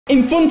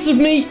In front of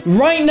me,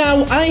 right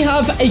now, I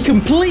have a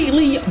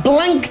completely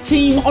blank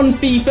team on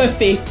FIFA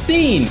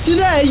 15.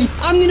 Today,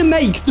 I'm going to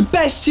make the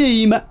best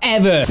team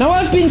ever. Now,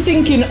 I've been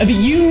thinking of a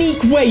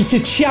unique way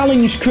to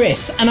challenge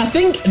Chris, and I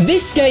think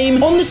this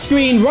game on the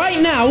screen right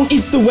now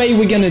is the way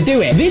we're going to do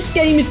it. This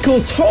game is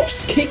called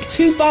TWOSYNC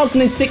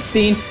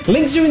 2016.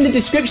 Links are in the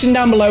description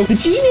down below. The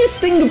genius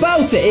thing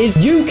about it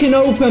is you can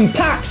open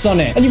packs on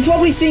it, and you've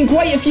probably seen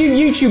quite a few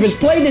YouTubers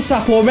play this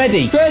app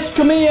already. Chris,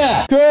 come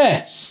here.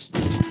 Chris.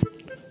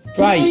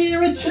 Right. I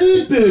hear a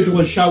turd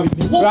burglar shouting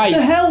me. What the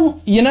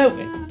hell? You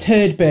know,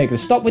 turd burglar.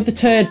 Stop with the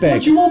turd burglar.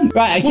 What do you want?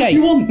 Right, okay. What do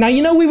you want? Now,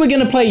 you know we were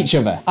going to play each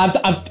other.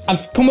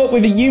 I've come up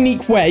with a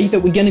unique way that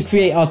we're going to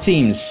create our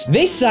teams.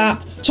 This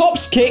app,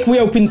 TWOSYNC, we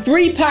open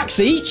 3 packs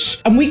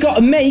each, and we got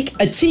to make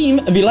a team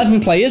of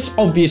 11 players,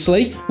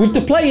 obviously, with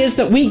the players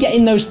that we get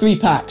in those 3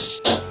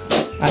 packs.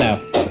 I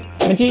know.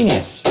 I'm a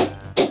genius.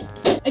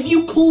 Have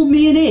you called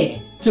me in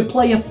here to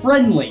play a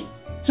friendly?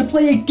 To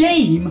play a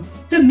game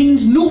that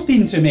means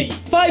nothing to me?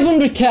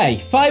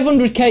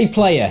 500k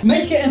player.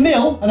 Make it a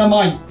mil, and I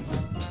might.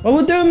 Well,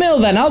 we'll do a mil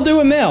then. I'll do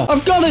a mil.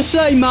 I've got to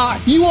say,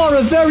 Matt, you are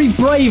a very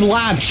brave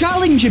lad,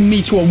 challenging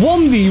me to a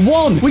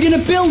 1v1. We're going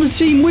to build a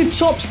team with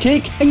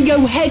TWOSYNC and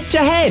go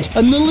head-to-head,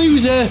 and the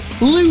loser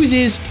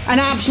loses an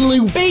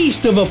absolute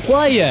beast of a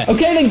player.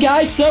 Okay then,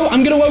 guys, so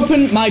I'm going to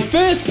open my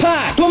first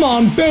pack. Come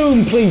on,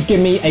 boom. Please give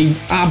me an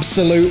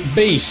absolute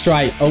beast.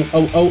 Right.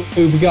 Oh,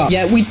 who've we got?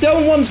 Yeah, we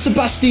don't want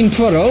Sebastian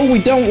Prudhoe. We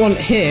don't want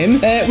him.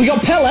 We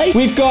got Pele.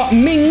 We've got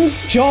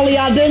Mings, Charlie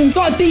Adam.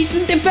 Got a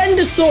decent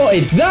defender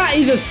sorted. That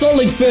is a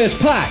solid first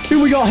pack.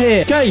 Who we got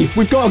here? Okay,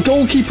 we've got a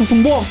goalkeeper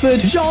from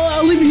Watford,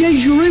 Olivier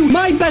Giroud.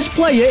 My best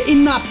player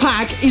in that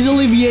pack is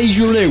Olivier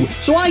Giroud,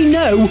 so I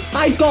know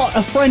I've got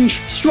a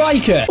French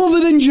striker. Other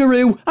than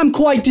Giroud, I'm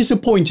quite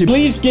disappointed.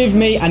 Please give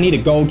me, I need a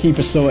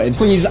goalkeeper sorted.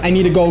 Please, I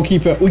need a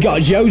goalkeeper. We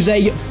got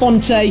Jose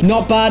Fonte,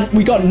 not bad.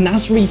 We got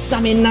Nasri,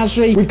 Samir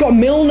Nasri. We've got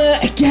Milner,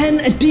 again,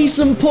 a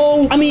decent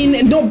pull. I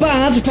mean, not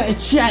bad.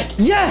 Check,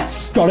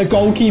 yes! Got a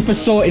goalkeeper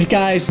sorted,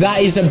 guys. That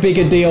is a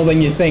bigger deal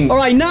than you think. All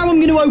right, now I'm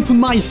going to open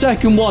my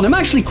second one. I'm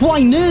actually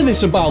quite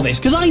nervous about this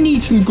because I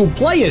need some good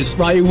players.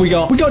 Right, who we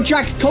got? We got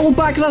Jack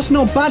Colback, that's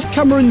not bad.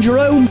 Cameron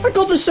Jerome. I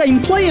got the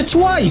same player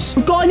twice.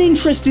 We've got an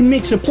interesting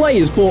mix of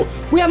players, but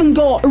we haven't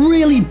got a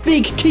really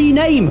big key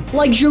name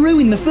like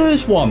Giroud in the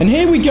first one. And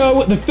here we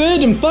go, the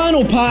third and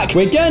final pack.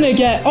 We're gonna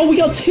get, oh, we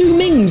got 2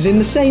 Mings in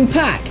the same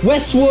pack.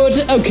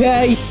 Westwood,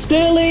 okay.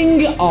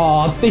 Sterling,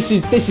 oh, this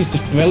is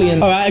just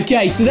brilliant. All right,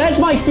 okay, so there's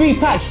my 3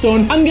 packs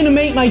done. I'm gonna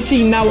make my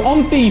team now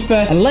on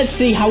FIFA, and let's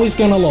see how it's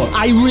gonna look.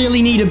 I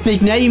really need a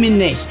big name in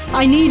this.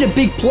 I need a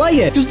big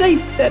player because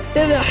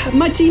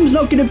my team's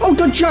not gonna. Oh,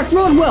 got Jack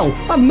Rodwell.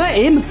 I've met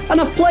him and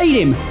I've played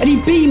him and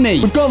he beat me.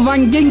 We've got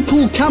Van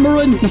Ginkel,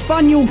 Cameron,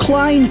 Nathaniel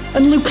Klein,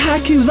 and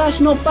Lukaku. That's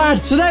not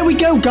bad. So there we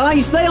go,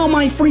 guys. They are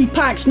my 3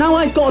 packs. Now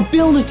I've got to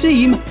build a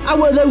team out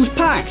of those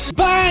packs.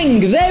 Bang!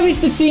 There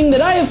is the team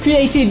that I have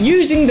created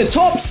using the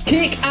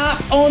TWOSYNC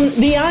app on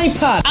the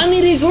iPad, and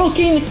it is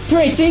looking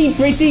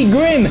pretty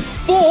grim.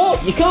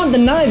 But you can't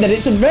deny that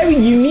it's a very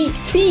unique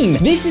team.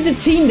 This is a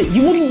team that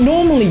you wouldn't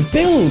normally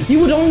build. You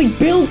would only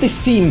build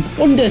this team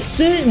under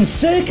certain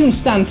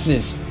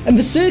circumstances. And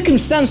the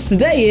circumstance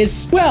today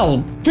is,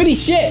 well, pretty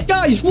shit.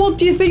 Guys, what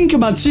do you think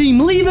of my team?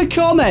 Leave a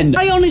comment.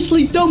 I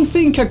honestly don't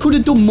think I could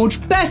have done much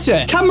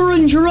better.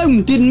 Cameron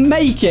Jerome didn't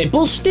make it,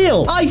 but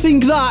still, I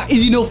think that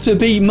is enough to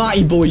beat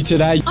Matty Boy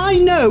today. I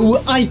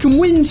know I can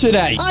win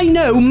today. I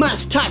know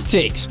Matt's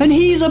tactics, and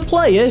he's a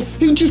player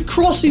who just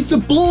crosses the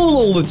ball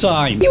all the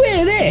time. You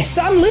hear this?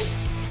 I'm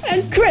listening.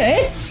 And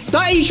Chris?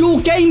 That is your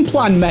game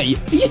plan, mate.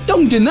 You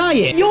don't deny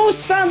it. You're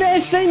sat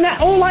there saying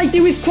that all I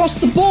do is cross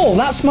the ball.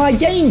 That's my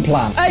game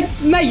plan.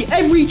 Mate,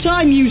 every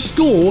time you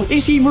score,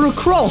 it's either a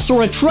cross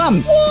or a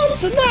tramp.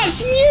 What?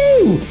 That's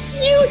you!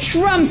 You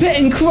tramp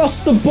it and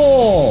cross the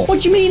ball.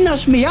 What do you mean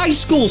that's me? I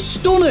score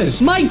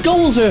stunners. My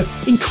goals are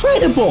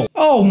incredible.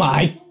 Oh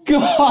my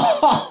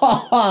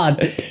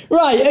God.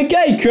 Right,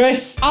 okay,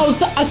 Chris.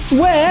 I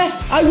swear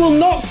I will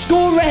not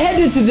score a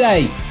header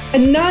today.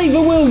 And neither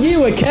will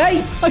you,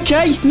 okay?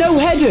 Okay, no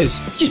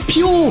headers. Just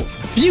pure,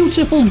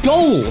 beautiful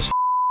goals.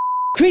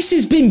 Chris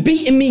has been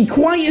beating me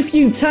quite a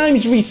few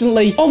times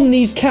recently on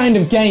these kind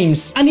of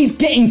games, and he's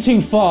getting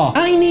too far.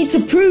 I need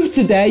to prove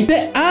today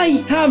that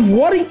I have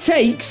what it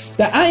takes,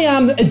 that I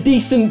am a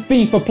decent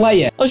FIFA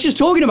player. I was just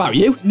talking about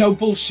you. No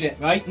bullshit,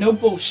 right? No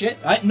bullshit,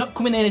 right? I'm not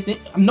coming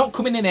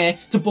in here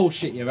to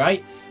bullshit you,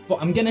 right?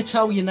 But I'm gonna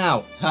tell you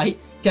now, right?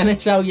 Gonna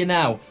tell you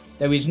now.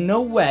 There is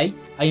no way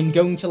I am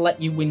going to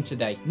let you win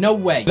today. No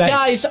way. Mate.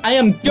 Guys, I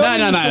am going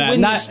to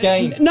win this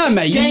game. No, this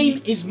mate. This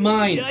game is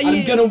mine.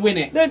 I'm going to win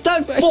it.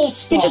 Full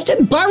stop. You're just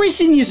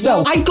embarrassing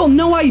yourself. No. I've got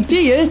no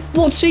idea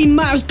what team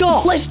Matt's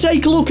got. Let's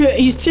take a look at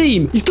his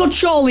team. He's got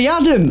Charlie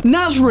Adam,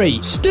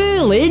 Nasri,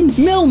 Sterling,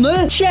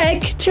 Milner,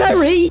 Cech,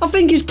 Terry. I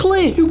think it's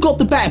clear who got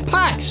the better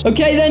packs.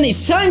 Okay, then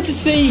it's time to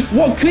see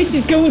what Chris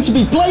is going to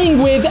be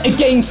playing with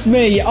against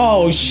me.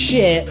 Oh,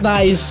 shit.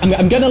 That is...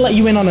 I'm going to let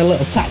you in on a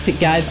little tactic,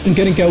 guys. I'm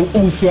going to go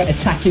ultra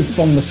attacking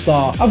from from the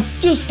start. I've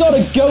just got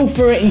to go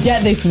for it and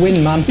get this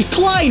win, man. It's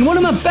Klein, one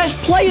of my best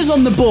players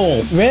on the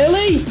ball.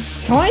 Really?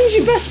 Klein's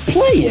your best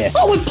player?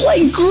 Oh, we're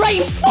playing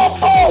great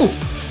football.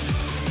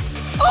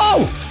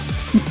 Oh!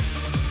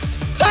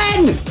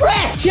 Ben!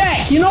 Ref!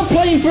 Check, you're not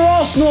playing for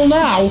Arsenal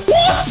now.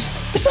 What?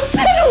 It's a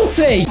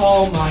penalty!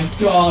 Oh my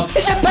god.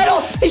 It's a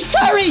penalty! It's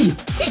Terry!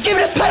 He's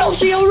given a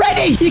penalty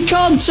already! You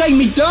can't take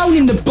me down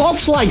in the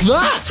box like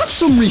that! Have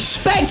some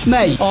respect,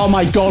 mate! Oh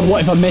my god,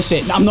 what if I miss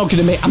it? I'm not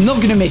gonna miss it. I'm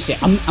not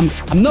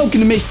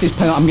gonna miss this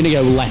penalty. I'm gonna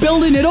go left.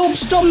 Building it up,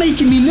 stop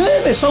making me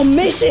nervous. I'll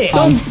miss it.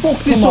 Don't fuck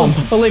this up,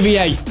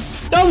 Olivier.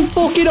 Don't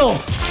fuck it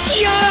up.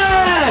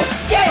 Yes!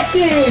 Get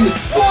in!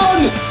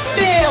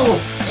 1-0!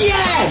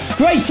 Yes!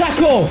 Great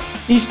tackle!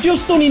 He's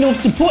just done enough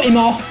to put him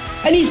off,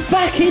 and he's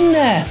back in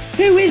there.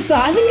 Who is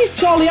that? I think it's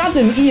Charlie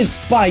Adam. He is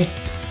by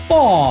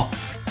far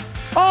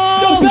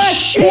oh, the best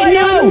shit,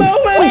 player no. at the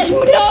moment. Where's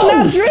It's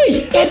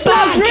Nasri. It's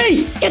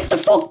Nasri. Get the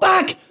fuck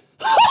back.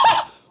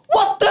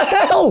 What the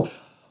hell?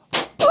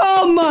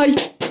 Oh my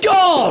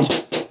god.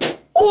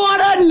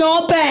 What a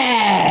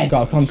knobhead.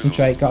 Gotta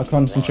concentrate.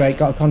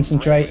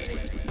 Concentrate.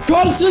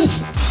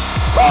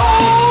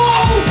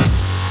 Oh!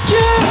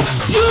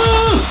 Yes!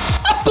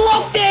 I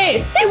blocked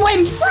it. It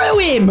went through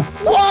him.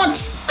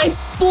 What? I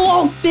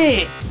blocked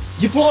it.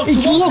 You blocked it.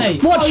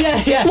 Look, watch,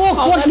 look,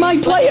 watch my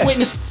player.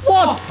 Witness.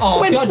 What?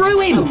 Went God, through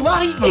him. So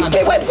right, man.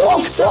 It went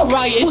blocked.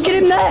 Right, look at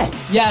him there.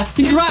 Yeah.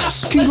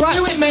 Congrats. Let's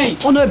do it,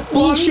 mate. On a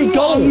bullshit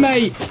goal,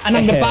 mate. And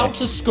I'm about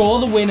to score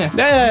the winner.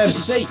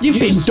 You've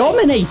been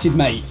dominated,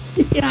 mate.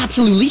 You've been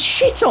absolutely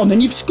shit on,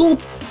 and you've scored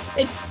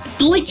a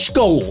glitch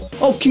goal.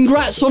 Oh,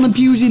 congrats on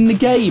abusing the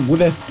game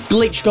with a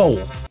glitch goal.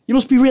 You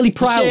must be really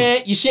proud.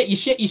 You shit.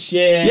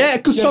 Yeah,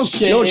 good song.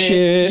 You're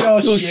shit. Oh,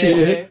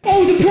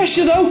 the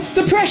pressure, though.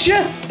 The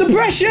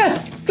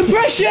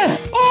pressure.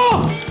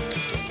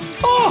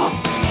 Oh!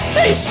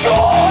 He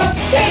scored!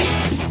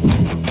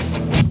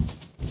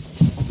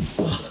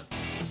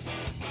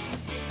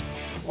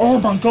 Oh,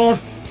 my God.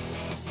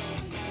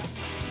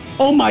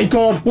 Oh, my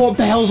God. What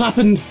the hell's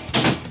happened?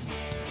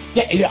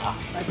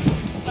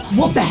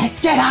 What the heck?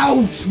 Get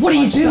out! What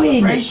are you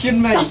doing?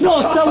 Celebration, mate. That's not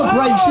a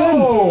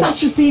celebration. Oh. That's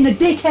just being a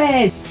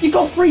dickhead. You've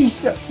got 3,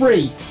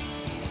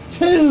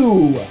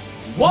 2,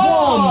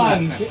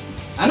 1.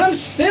 And I'm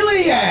still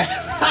here.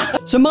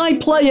 So my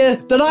player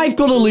that I've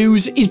got to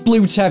lose is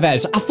Blue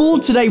Tevez. I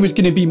thought today was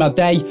going to be my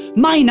day.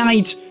 My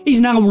night is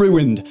now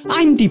ruined.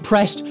 I'm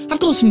depressed. I've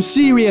got some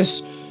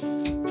serious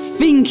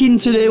thinking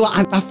to do.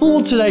 I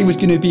thought today was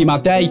going to be my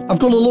day. I've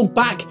got to look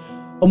back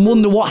and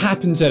wonder what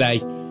happened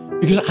today.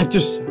 Because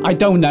I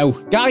don't know.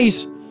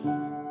 Guys.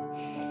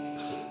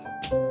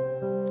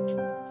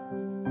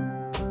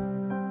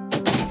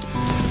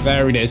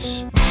 There it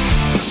is.